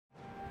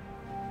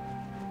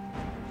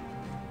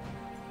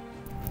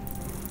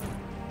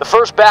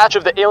first batch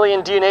of the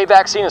alien DNA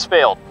vaccine has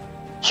failed.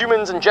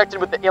 Humans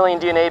injected with the alien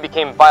DNA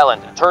became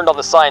violent and turned on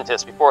the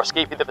scientists before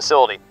escaping the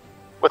facility.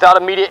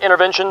 Without immediate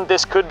intervention,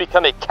 this could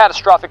become a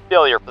catastrophic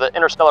failure for the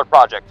Interstellar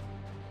Project.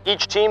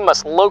 Each team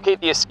must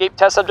locate the escaped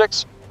test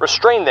subjects,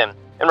 restrain them,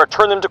 and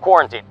return them to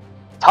quarantine.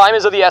 Time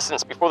is of the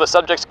essence before the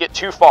subjects get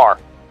too far.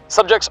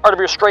 Subjects are to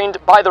be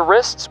restrained by the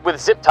wrists with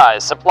zip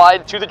ties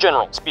supplied to the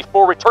generals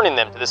before returning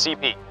them to the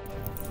CP.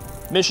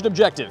 Mission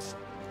objective.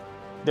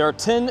 There are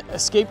 10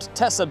 escaped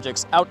test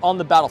subjects out on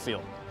the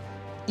battlefield.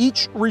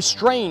 Each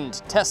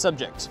restrained test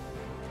subject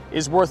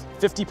is worth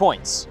 50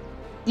 points.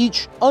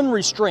 Each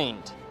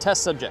unrestrained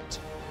test subject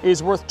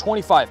is worth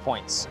 25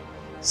 points.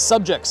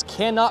 Subjects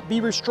cannot be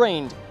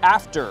restrained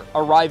after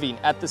arriving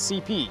at the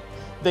CP.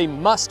 They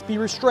must be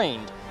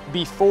restrained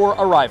before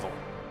arrival.